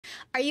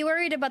Are you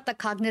worried about the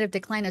cognitive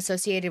decline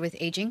associated with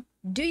aging?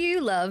 Do you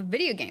love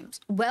video games?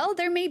 Well,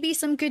 there may be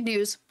some good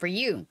news for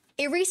you.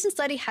 A recent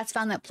study has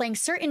found that playing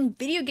certain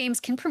video games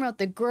can promote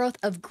the growth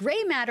of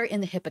gray matter in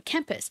the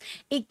hippocampus,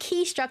 a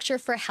key structure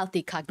for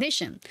healthy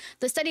cognition.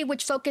 The study,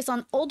 which focused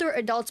on older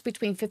adults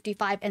between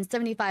 55 and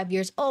 75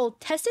 years old,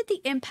 tested the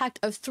impact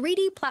of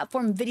 3D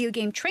platform video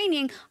game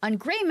training on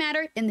gray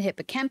matter in the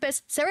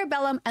hippocampus,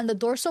 cerebellum, and the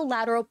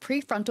dorsolateral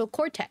prefrontal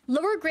cortex.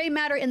 Lower gray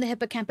matter in the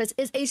hippocampus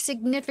is a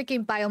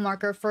significant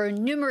biomarker for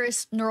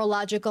numerous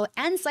neurological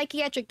and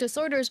psychiatric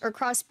disorders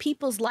across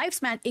people's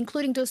lifespan,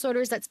 including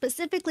disorders that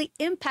specifically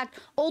impact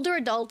older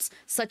adults,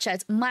 such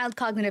as mild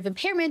cognitive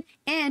impairment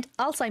and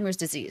Alzheimer's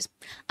disease.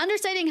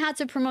 Understanding how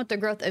to promote the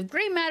growth of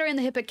gray matter in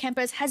the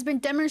hippocampus has been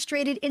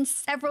demonstrated in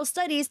several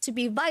studies to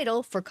be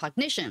vital for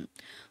cognition.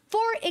 For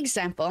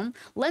example,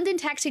 London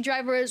taxi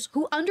drivers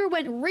who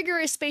underwent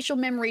rigorous spatial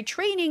memory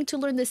training to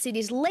learn the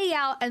city's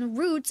layout and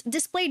routes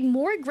displayed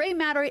more gray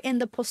matter in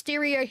the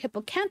posterior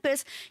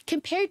hippocampus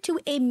compared to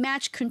a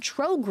matched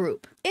control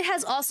group. It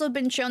has also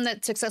been shown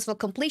that successful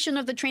completion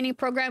of the training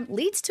program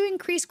leads to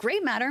increased gray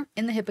matter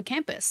in the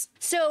hippocampus.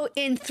 So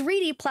in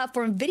 3D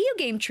platform video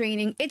game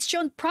training, it's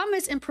shown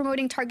promise in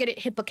promoting targeted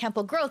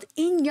hippocampal growth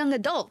in young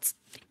adults.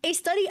 A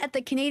study at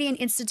the Canadian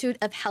Institute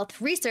of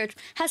Health Research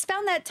has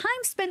found that time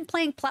spent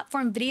playing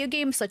platform video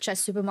games such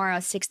as Super Mario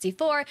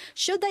 64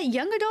 showed that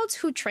young adults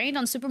who trained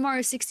on Super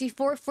Mario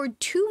 64 for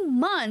 2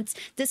 months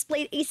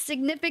displayed a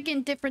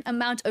significant different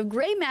amount of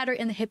gray matter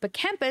in the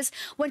hippocampus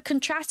when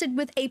contrasted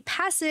with a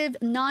passive,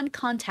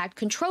 non-contact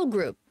control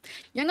group.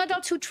 Young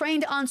adults who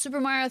trained on Super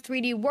Mario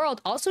 3D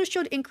World also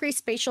showed increased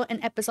spatial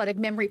and episodic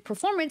memory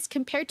performance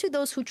compared to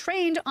those who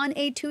trained on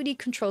a 2D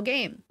control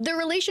game. The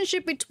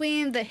relationship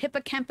between the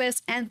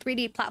hippocampus and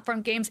 3D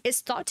platform games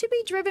is thought to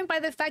be driven by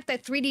the fact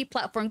that 3D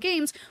platform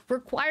games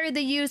require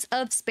the use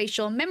of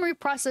spatial memory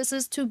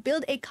processes to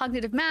build a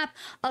cognitive map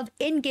of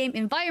in-game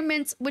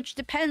environments, which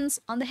depends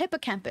on the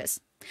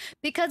hippocampus.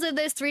 Because of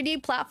this,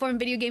 3D platform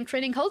video game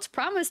training holds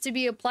promise to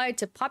be applied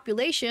to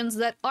populations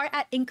that are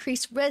at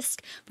increased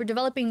risk for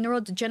developing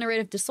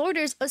neurodegenerative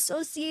disorders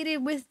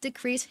associated with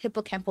decreased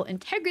hippocampal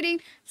integrity,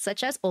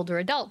 such as older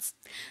adults.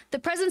 The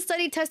present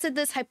study tested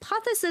this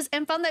hypothesis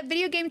and found that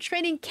video game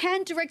training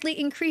can directly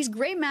increase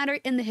gray matter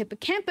in the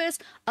hippocampus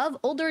of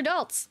older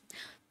adults.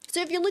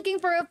 So if you're looking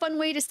for a fun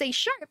way to stay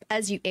sharp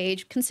as you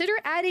age, consider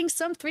adding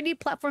some 3D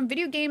platform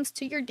video games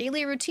to your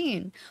daily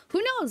routine.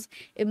 Who knows?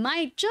 It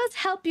might just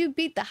help you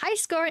beat the high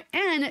score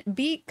and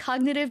beat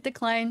cognitive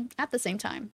decline at the same time.